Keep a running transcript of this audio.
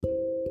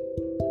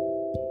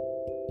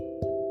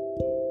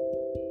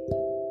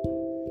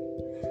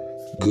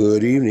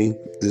Good evening.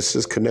 This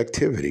is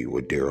Connectivity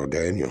with Daryl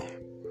Daniel.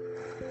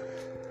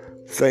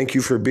 Thank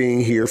you for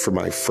being here for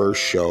my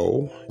first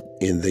show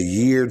in the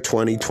year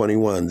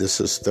 2021. This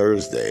is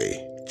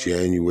Thursday,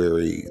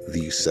 January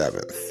the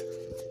 7th.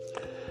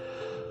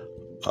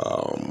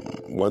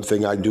 One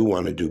thing I do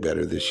want to do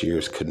better this year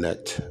is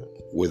connect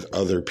with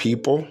other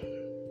people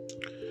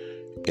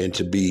and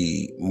to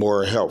be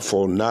more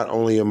helpful, not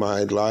only in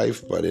my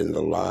life, but in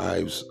the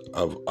lives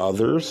of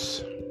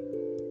others.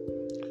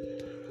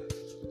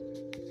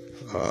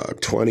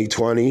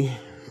 2020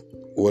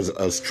 was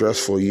a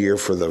stressful year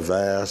for the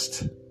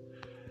vast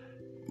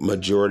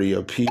majority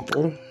of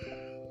people.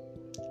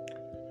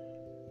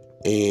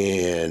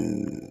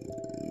 And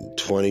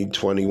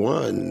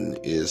 2021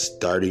 is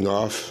starting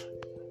off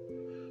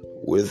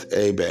with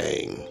a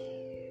bang,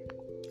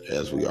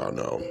 as we all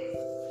know.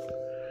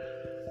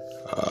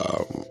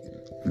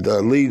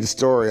 The lead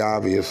story,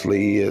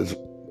 obviously, is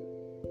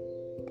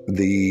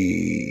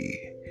the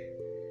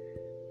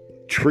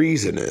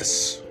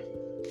treasonous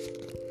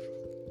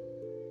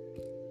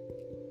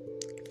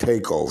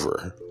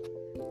takeover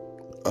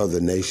of the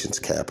nation's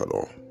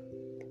capital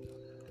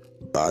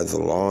by the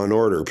law and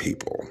order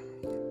people,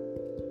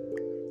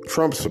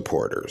 Trump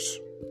supporters,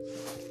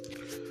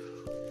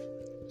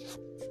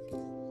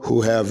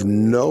 who have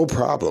no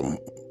problem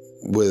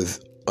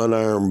with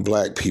unarmed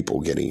black people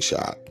getting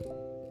shot.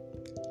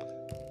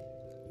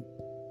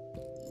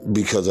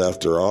 Because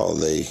after all,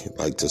 they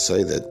like to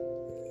say that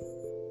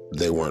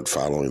they weren't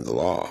following the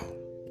law.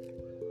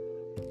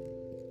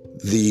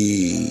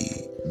 The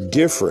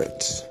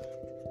difference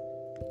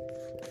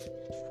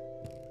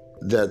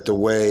that the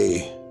way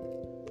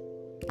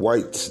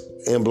whites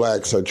and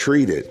blacks are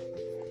treated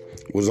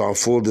was on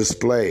full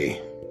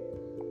display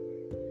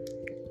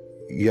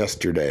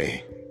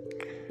yesterday,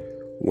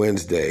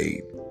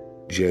 Wednesday,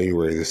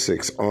 January the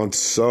 6th, on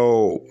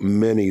so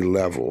many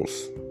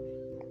levels.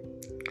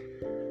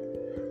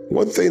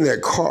 One thing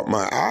that caught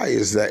my eye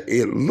is that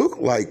it looked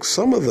like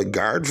some of the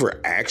guards were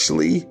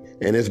actually,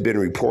 and it's been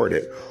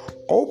reported,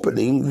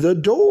 opening the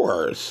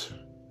doors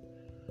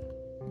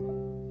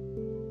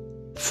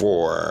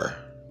for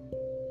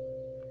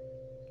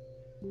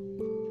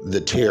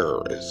the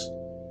terrorists.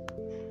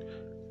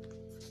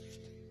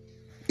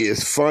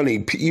 It's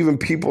funny, even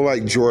people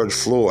like George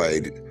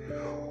Floyd,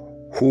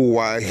 who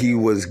while he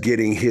was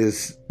getting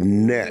his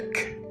neck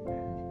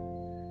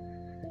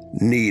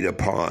kneed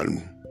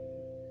upon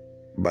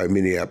by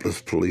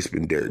Minneapolis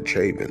policeman Derek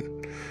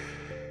Chauvin,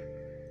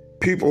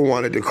 people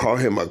wanted to call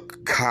him a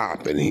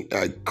cop and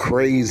a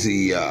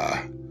crazy,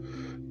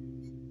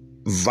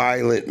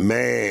 violent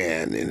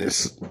man, and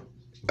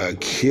a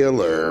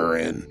killer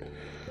and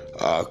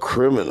a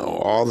criminal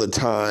all the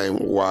time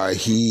while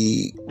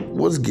he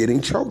was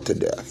getting choked to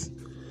death.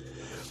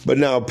 But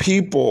now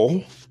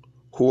people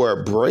who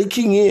are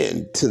breaking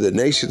into the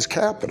nation's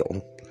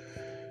capital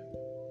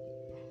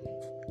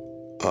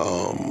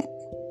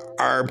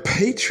are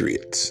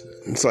patriots.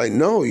 It's like,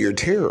 no, you're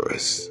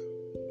terrorists.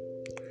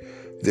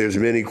 There's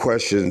many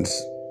questions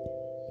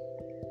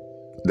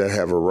that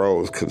have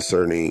arose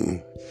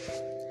concerning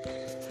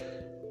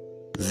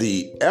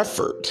the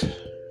effort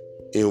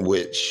in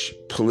which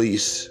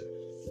police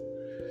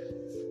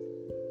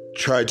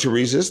tried to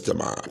resist the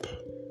mob.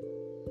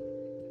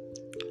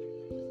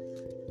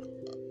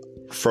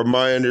 From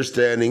my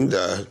understanding,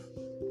 the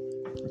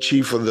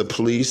chief of the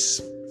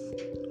police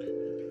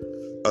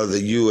of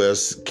the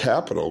U.S.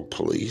 Capitol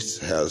Police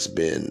has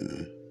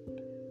been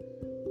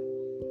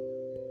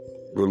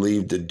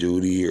relieved of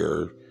duty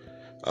or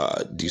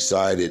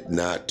decided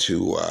not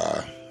to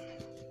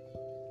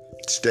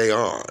stay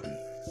on.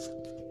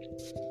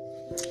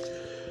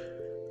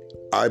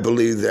 I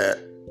believe that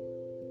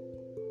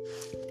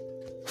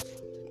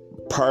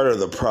part of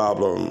the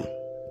problem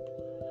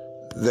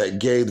that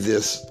gave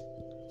this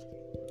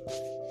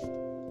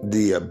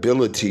the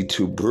ability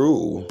to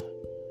brew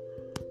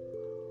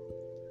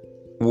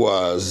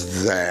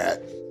was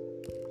that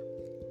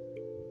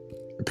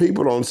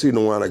people don't seem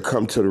to want to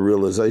come to the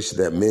realization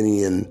that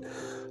many in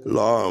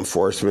law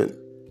enforcement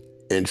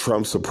and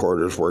Trump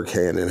supporters work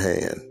hand in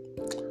hand.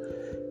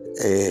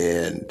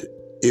 And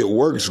it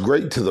works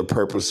great to the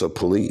purpose of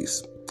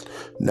police.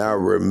 Now,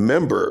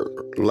 remember,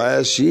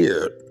 last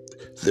year,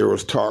 there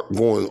was talk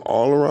going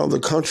all around the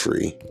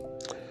country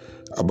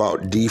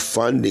about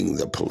defunding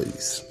the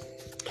police.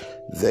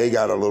 They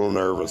got a little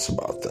nervous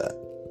about that.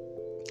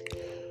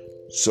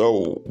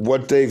 So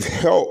what they've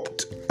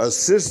helped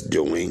assist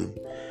doing,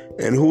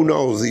 and who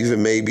knows,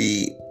 even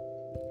maybe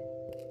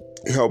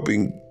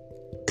helping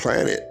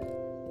plant it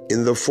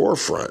in the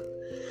forefront,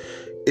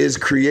 is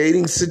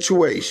creating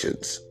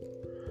situations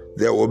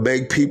that will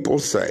make people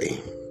say,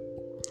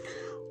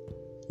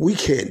 we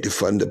can't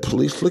defund the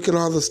police. Look at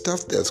all the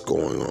stuff that's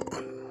going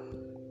on.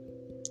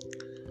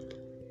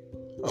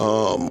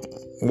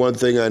 One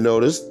thing I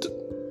noticed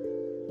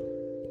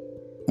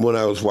when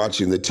I was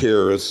watching the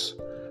terrorists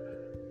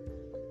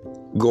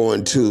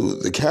going to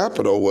the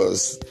Capitol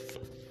was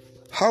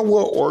how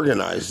well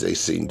organized they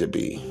seemed to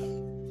be.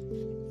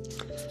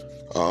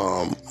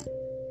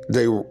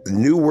 They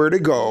knew where to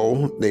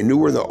go. They knew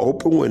where the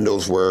open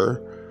windows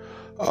were.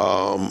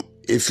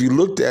 If you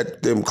looked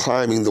at them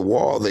climbing the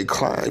wall, they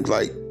climbed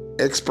like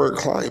expert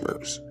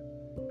climbers.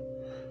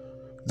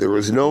 There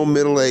was no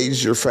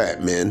middle-aged or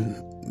fat men.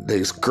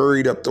 They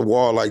scurried up the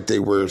wall like they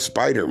were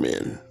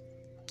Spider-Men,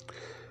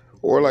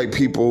 or like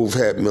people who've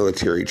had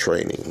military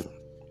training.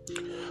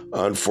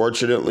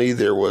 Unfortunately,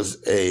 there was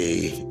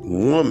a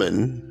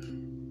woman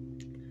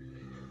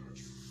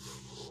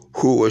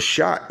who was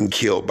shot and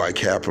killed by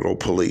Capitol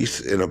Police,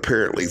 and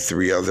apparently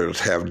 3 others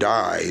have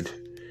died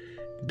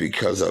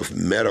because of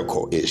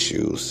medical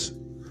issues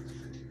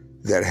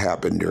that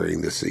happened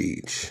during the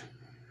siege.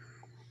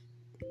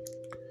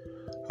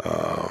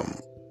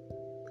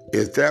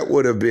 If that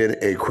would have been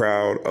a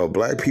crowd of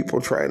black people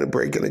trying to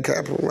break in the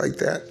Capitol like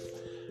that,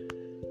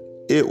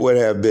 it would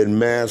have been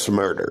mass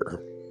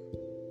murder.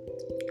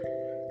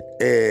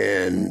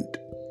 And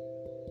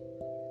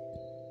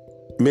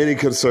many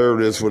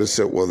conservatives would have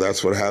said, well,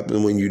 that's what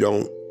happens when you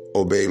don't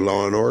obey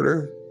law and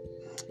order.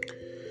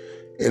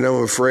 And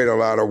I'm afraid a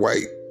lot of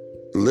white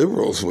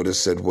liberals would have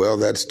said, well,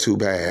 that's too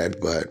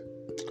bad, but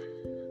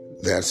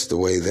that's the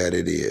way that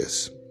it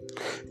is.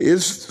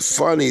 It's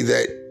funny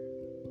that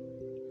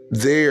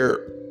their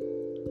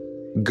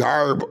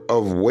garb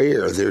of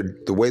wear,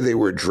 the way they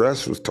were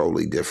dressed was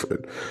totally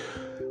different.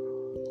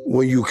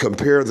 When you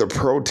compare the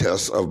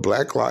protests of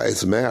Black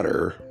Lives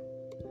Matter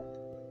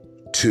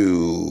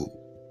to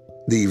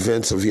the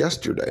events of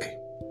yesterday.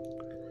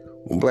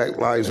 When Black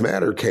Lives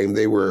Matter came,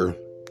 they were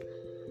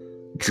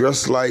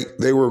dressed like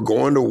they were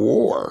going to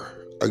war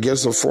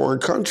against a foreign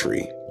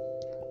country.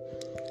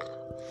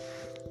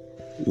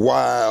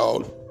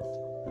 While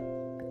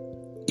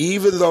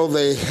even though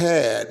they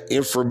had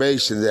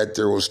information that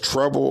there was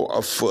trouble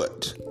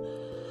afoot,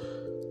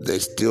 they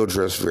still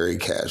dressed very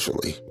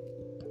casually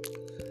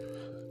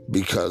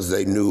because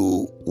they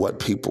knew what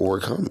people were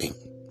coming.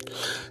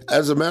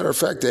 As a matter of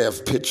fact, they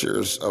have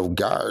pictures of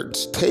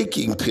guards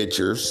taking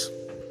pictures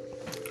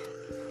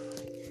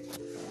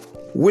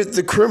with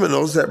the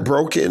criminals that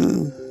broke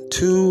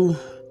into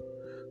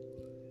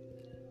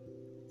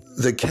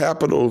the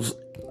Capitol's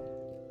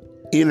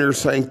inner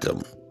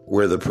sanctum,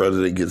 where the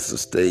president gets the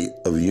State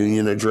of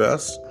Union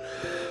address.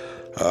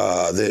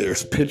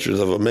 There's pictures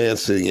of a man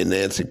sitting in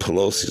Nancy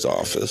Pelosi's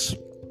office,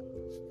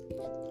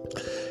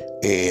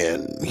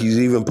 and he's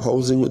even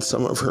posing with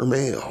some of her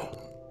mail.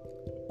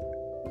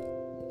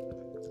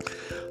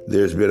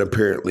 There's been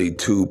apparently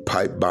 2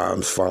 pipe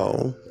bombs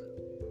found.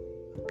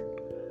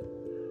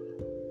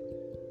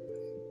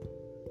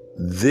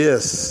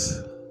 This,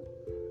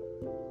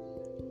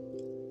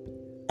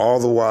 all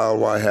the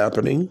while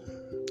happening,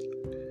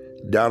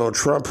 Donald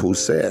Trump, who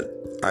said,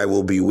 "I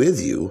will be with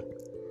you,"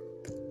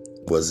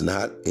 was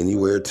not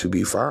anywhere to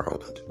be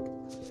found.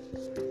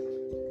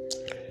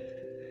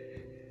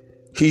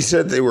 He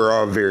said they were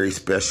all very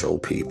special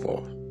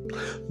people.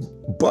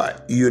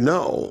 But,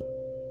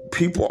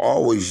 people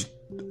always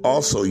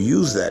also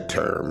use that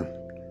term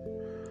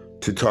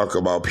to talk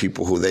about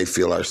people who they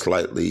feel are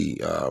slightly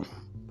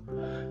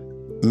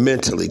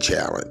mentally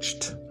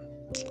challenged.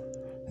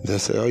 They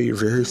say, oh, you're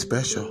very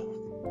special.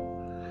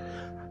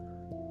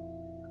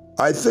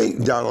 I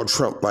think Donald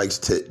Trump likes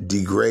to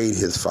degrade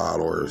his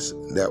followers.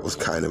 That was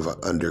kind of an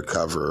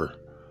undercover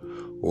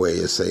way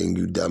of saying,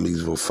 you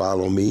dummies will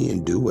follow me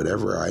and do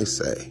whatever I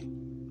say.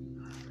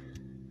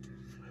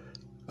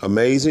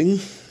 Amazing.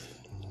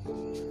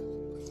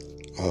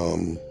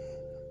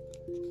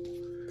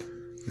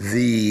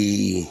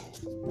 The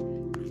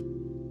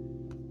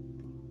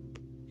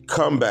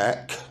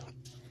comeback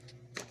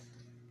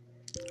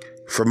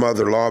from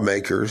other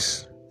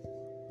lawmakers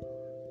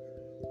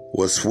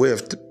was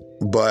swift,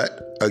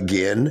 but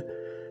again,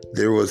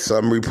 there was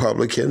some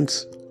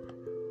Republicans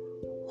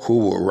who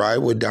will ride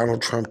with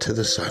Donald Trump to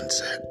the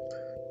sunset.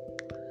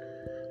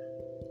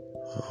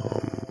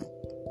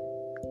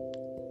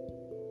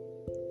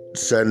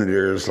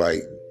 Senators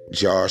like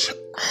Josh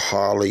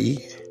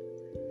Hawley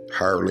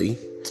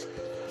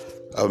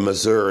of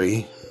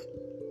Missouri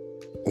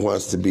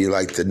wants to be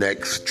like the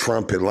next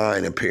Trump in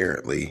line,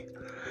 apparently.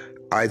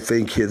 I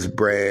think his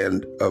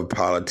brand of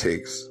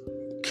politics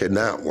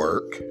cannot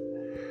work.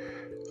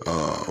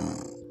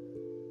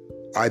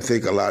 I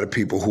think a lot of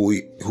people who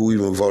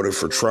even voted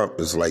for Trump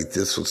is like,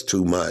 this was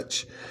too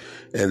much.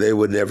 And they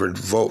would never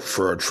vote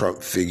for a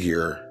Trump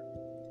figure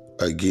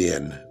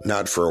again,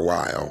 not for a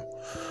while.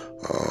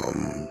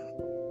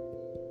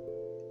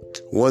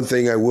 One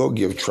thing I will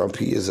give Trump,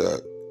 he is a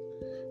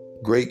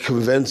great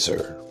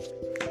convincer.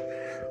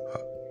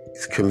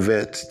 He's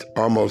convinced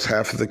almost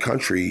half of the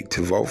country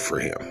to vote for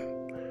him.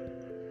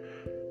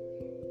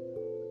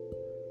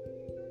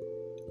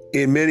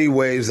 In many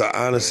ways, the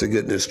honest to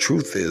goodness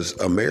truth is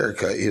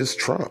America is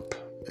Trump,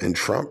 and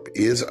Trump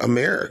is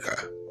America.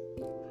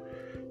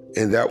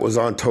 And that was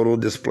on total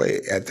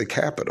display at the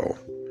Capitol.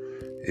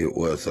 It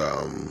was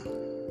a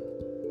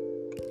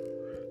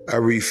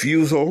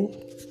refusal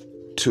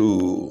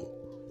to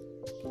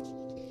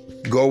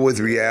go with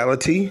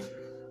reality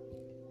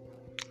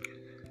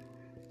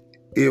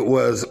It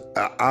was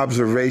an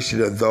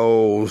observation of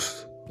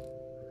those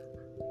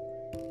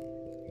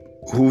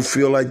who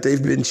feel like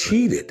they've been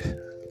cheated.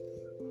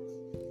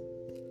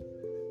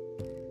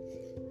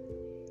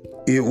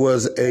 It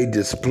was a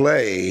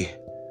display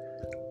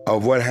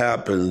of what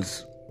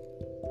happens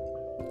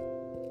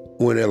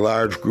when a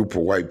large group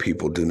of white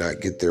people do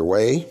not get their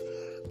way,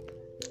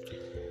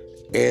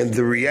 and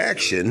the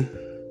reaction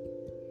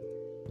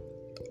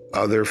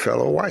of their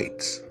fellow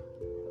whites.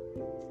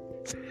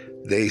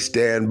 They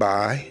stand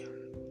by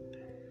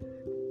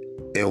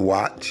and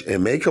watch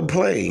and may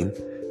complain,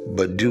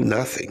 but do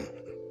nothing.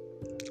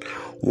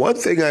 One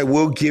thing I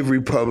will give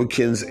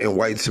Republicans and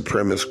white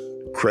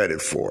supremacists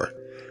credit for,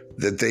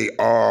 that they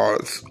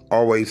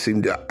always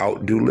seem to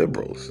outdo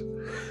liberals.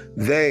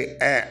 They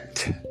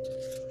act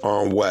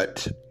on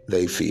what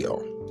they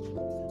feel.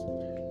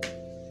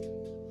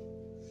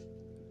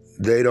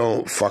 They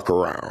don't fuck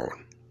around.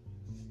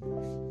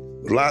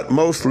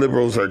 Most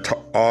liberals are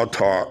all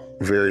talk,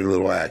 very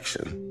little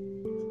action.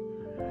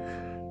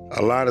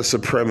 A lot of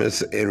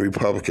supremacists and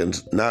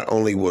Republicans not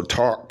only will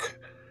talk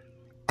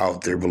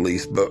out their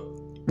beliefs, but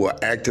will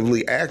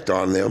actively act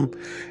on them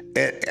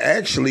and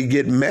actually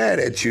get mad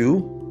at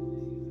you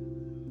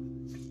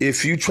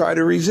if you try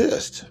to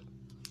resist.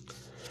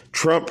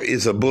 Trump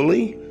is a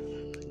bully,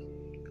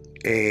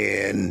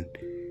 and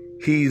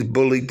he's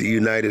bullied the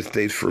United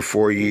States for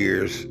 4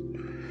 years.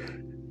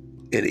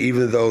 And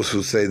even those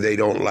who say they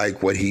don't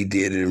like what he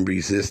did and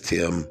resist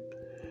him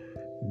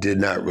did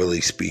not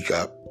really speak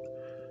up.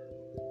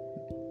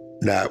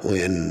 Not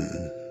when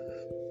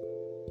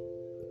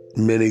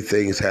many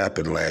things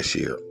happened last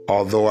year.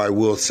 Although I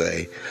will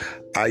say,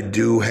 I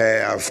do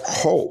have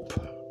hope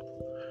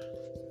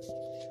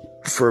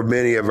for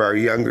many of our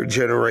younger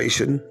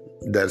generation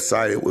that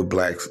sided with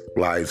Black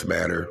Lives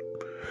Matter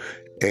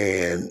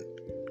and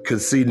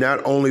could see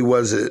not only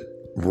was it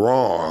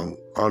wrong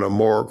on a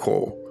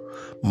moral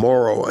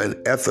and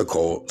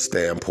ethical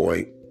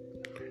standpoint,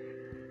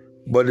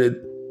 but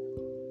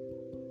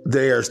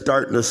they are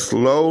starting to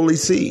slowly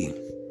see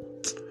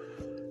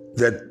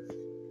that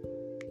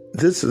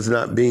this is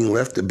not being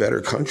left a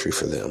better country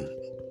for them.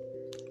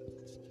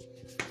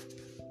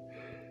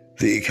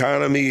 The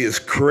economy is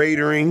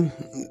cratering.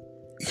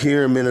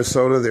 Here in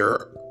Minnesota,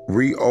 they're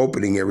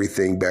reopening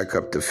everything back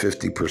up to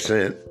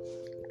 50%.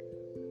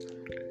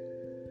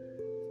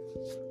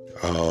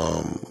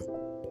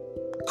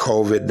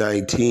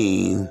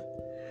 COVID-19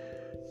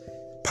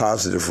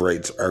 positive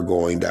rates are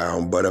going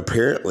down, but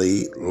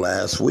apparently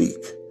last week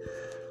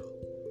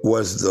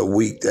was the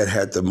week that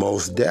had the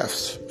most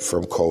deaths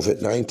from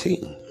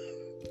COVID-19.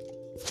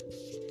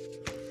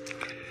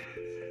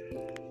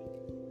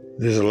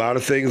 There's a lot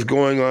of things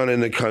going on in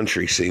the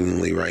country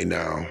seemingly right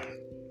now.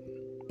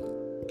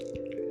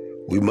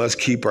 We must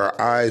keep our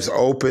eyes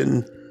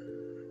open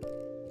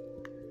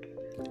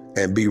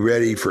and be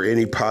ready for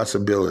any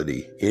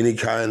possibility, any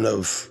kind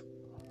of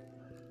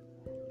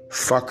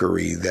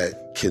fuckery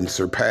that can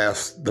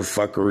surpass the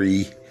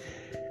fuckery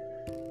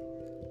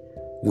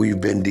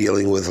we've been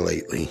dealing with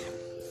lately.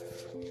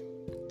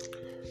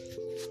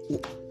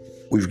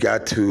 We've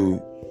got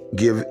to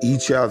give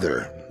each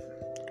other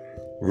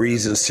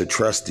reasons to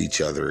trust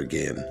each other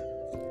again.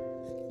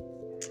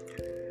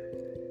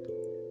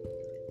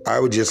 I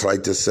would just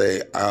like to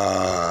say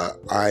I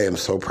am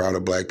so proud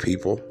of black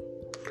people.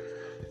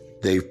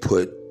 They've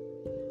put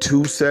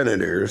 2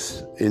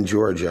 senators in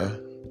Georgia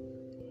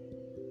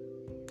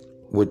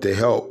with the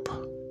help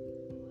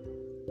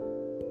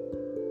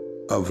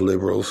of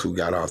liberals who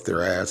got off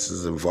their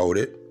asses and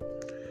voted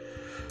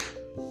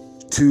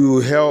to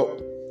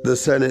help the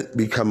Senate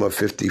become a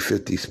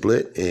 50-50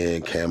 split,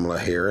 and Kamala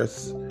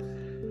Harris,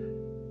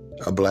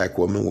 a black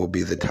woman, will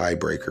be the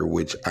tiebreaker,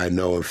 which I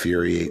know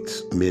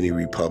infuriates many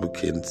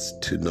Republicans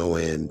to no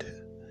end.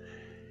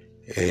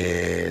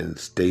 And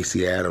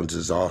Stacey Abrams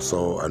is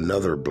also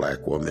another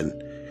black woman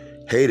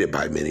hated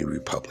by many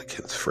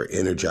Republicans for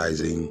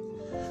energizing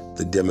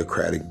the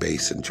Democratic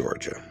base in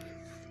Georgia.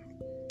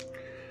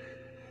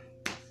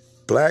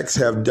 Blacks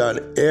have done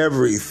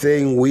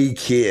everything we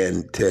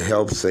can to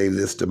help save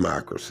this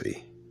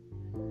democracy.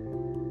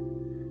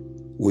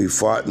 We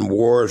fought in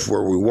wars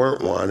where we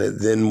weren't wanted.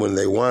 Then when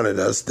they wanted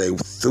us, they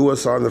threw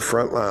us on the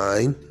front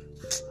line.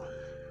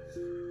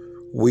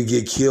 We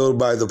get killed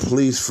by the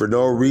police for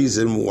no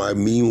reason, while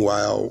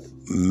meanwhile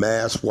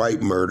mass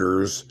white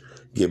murderers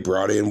get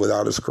brought in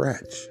without a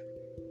scratch.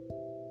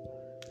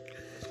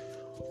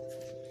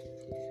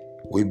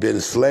 We've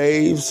been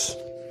slaves.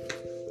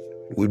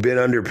 We've been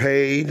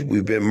underpaid.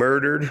 We've been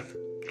murdered.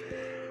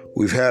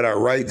 We've had our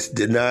rights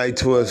denied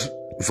to us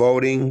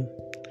voting.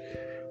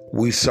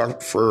 We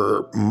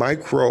suffer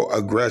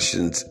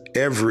microaggressions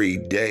every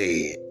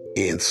day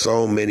in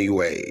so many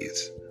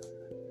ways.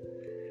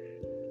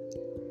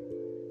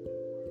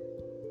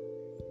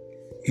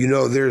 You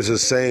know, there's a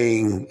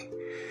saying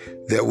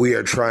that we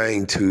are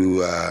trying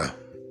to, I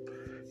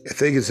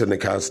think it's in the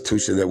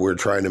Constitution, that we're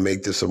trying to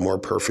make this a more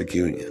perfect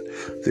union.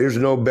 There's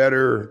no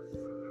better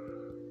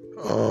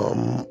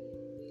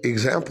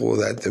example of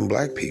that than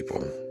black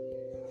people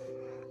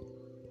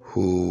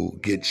who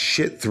get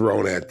shit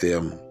thrown at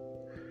them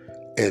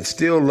and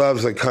still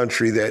loves a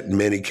country that in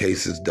many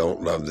cases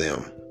don't love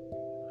them.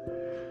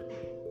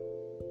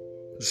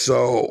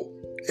 So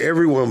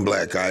everyone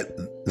black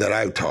that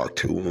I've talked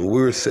to, when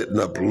we were sitting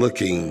up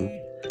looking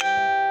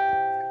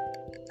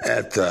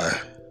at the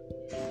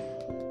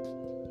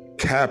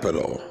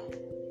Capitol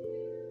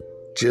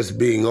just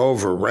being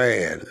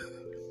overran,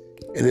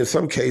 and in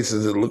some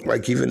cases it looked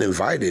like even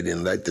invited,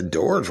 and like the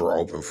doors were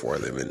open for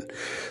them, and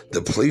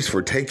the police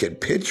were taking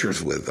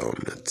pictures with them.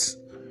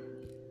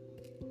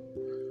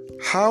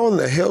 How in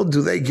the hell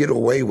do they get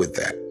away with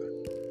that?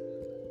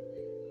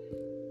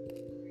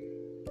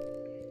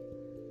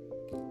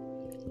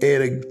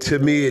 And to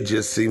me, it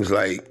just seems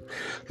like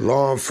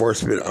law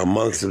enforcement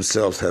amongst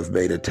themselves have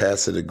made a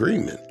tacit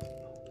agreement.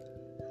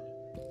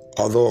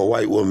 Although a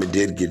white woman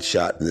did get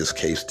shot in this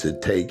case, to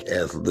take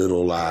as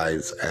little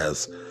lives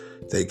as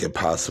they could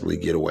possibly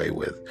get away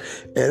with.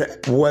 And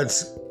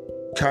what's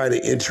kind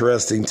of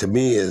interesting to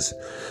me is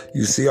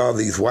you see all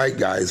these white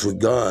guys with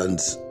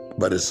guns,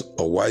 but it's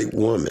a white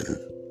woman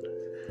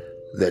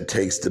that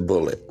takes the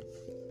bullet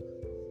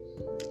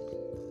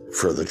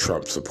for the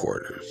Trump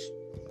supporters.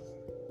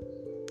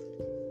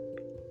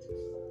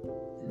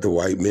 The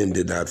white men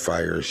did not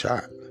fire a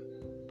shot.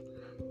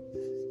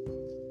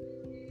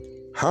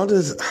 How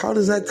does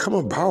that come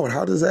about?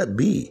 How does that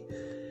be?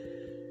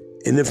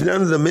 And if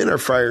none of the men are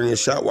firing a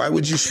shot, why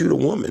would you shoot a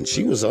woman?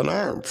 She was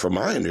unarmed, from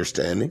my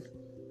understanding.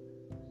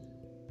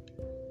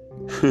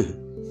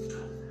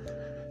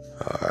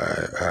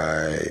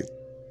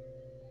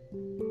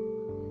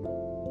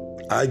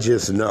 I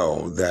just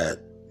know that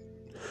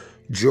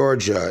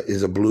Georgia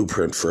is a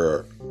blueprint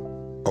for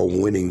a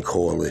winning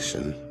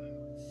coalition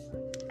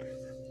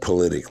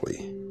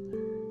politically.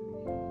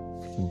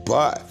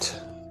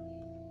 But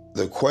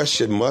the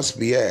question must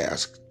be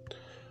asked,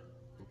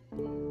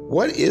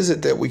 what is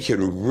it that we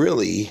can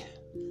really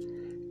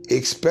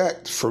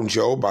expect from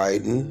Joe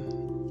Biden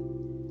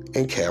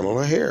and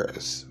Kamala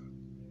Harris?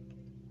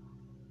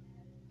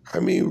 I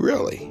mean,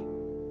 really.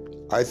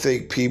 I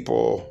think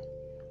people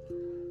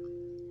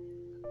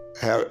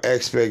have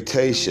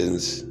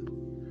expectations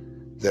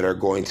that are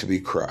going to be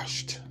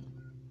crushed.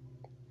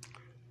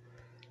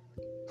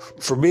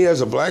 For me as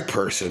a black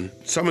person,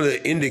 some of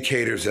the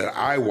indicators that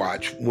I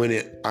watch when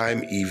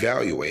I'm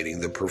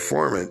evaluating the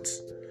performance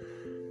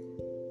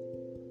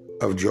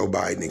of Joe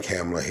Biden and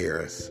Kamala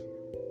Harris,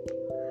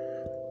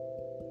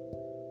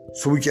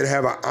 so we can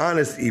have an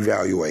honest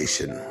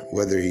evaluation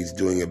whether he's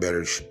doing a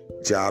better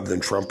job than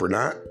Trump or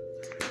not.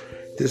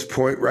 At this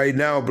point right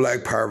now,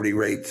 black poverty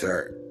rates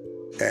are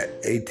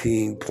at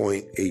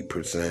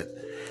 18.8%,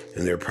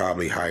 and they're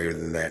probably higher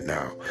than that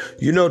now.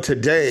 You know,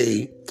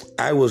 today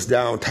I was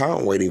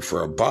downtown waiting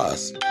for a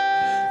bus,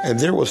 and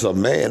there was a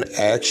man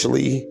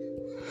actually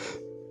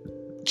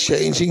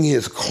changing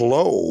his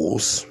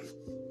clothes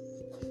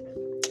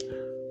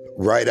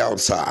right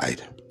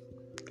outside.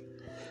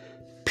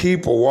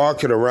 People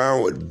walking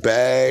around with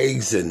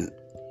bags and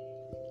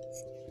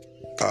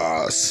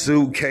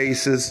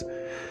suitcases.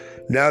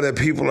 Now that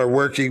people are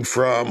working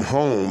from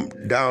home,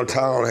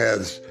 downtown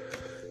has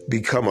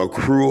become a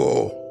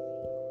cruel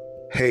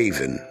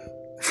haven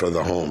for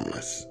the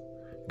homeless.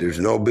 There's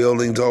no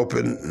buildings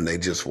open, and they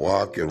just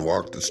walk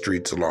the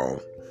streets alone.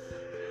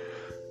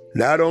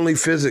 Not only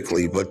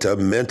physically, but the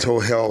mental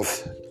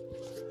health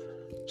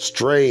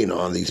strain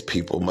on these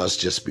people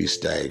must just be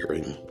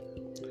staggering.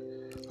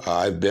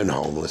 I've been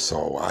homeless,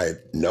 so I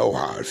know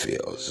how it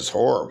feels. It's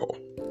horrible.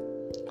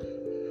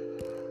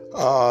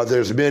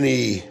 There's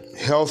many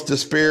health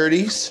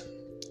disparities.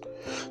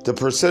 The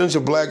percentage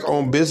of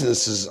black-owned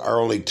businesses are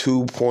only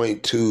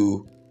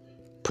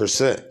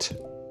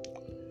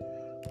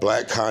 2.2%.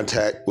 Black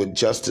contact with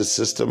justice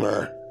system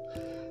are,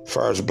 as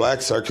far as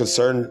blacks are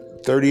concerned,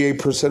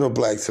 38% of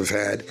blacks have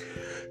had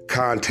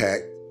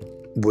contact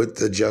with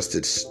the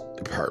Justice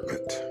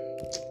Department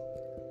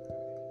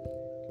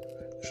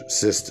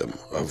system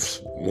of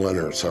one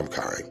or some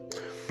kind.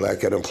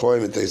 Black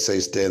unemployment, they say,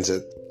 stands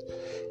at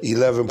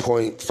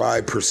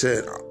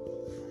 11.5%.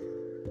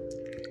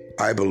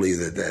 I believe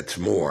that that's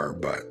more,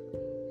 but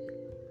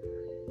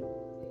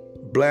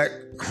black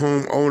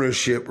home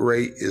ownership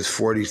rate is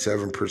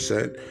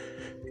 47%.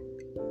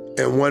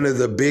 And one of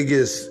the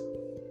biggest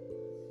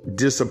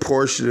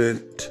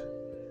disproportionate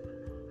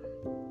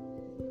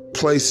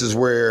places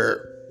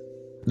where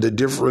the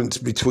difference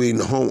between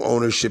home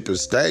ownership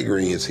is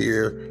staggering is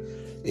here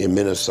in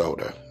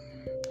Minnesota.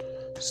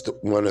 It's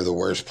one of the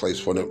worst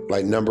places,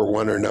 like number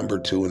one or number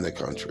two in the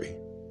country.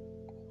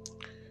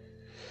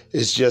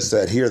 It's just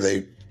that here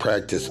they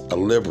practice a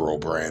liberal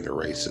brand of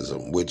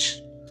racism, which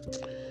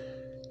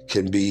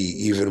can be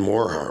even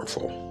more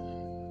harmful.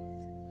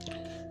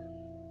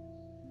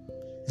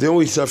 Then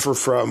we suffer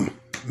from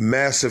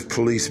massive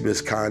police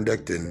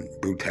misconduct and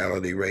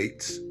brutality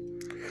rates.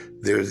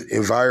 There's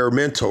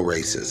environmental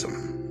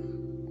racism.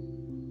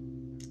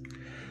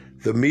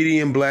 The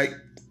median black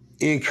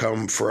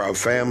income for a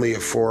family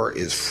of four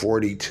is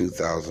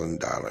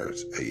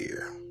 $42,000 a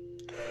year.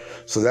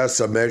 So that's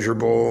a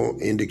measurable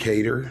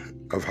indicator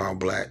of how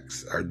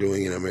blacks are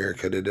doing in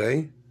America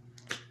today.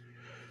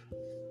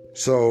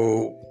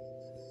 So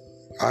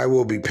I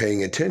will be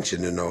paying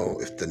attention to know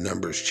if the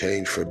numbers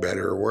change for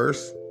better or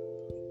worse.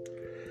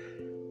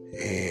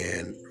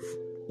 And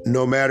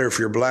no matter if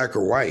you're black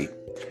or white,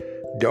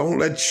 don't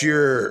let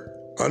your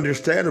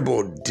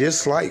understandable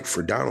dislike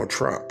for Donald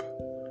Trump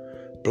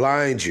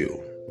blind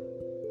you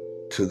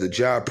to the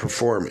job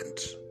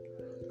performance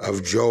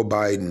of Joe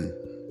Biden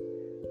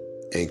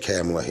and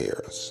Kamala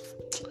Harris.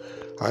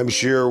 I'm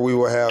sure we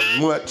will have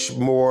much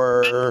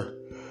more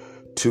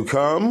to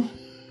come.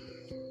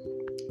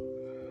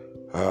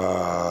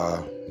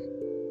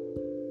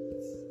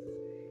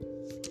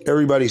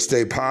 Everybody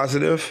stay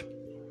positive.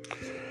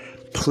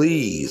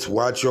 Please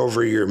watch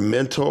over your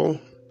mental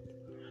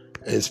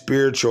and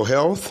spiritual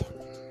health.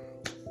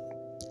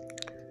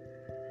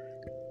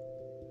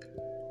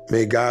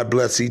 May God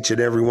bless each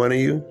and every one of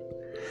you.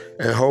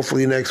 And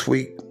hopefully next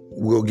week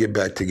we'll get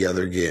back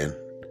together again.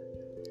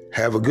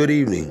 Have a good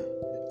evening,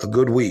 a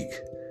good week.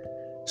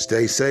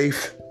 Stay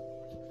safe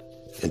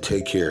and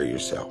take care of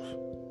yourself.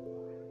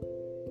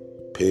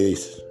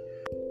 Peace.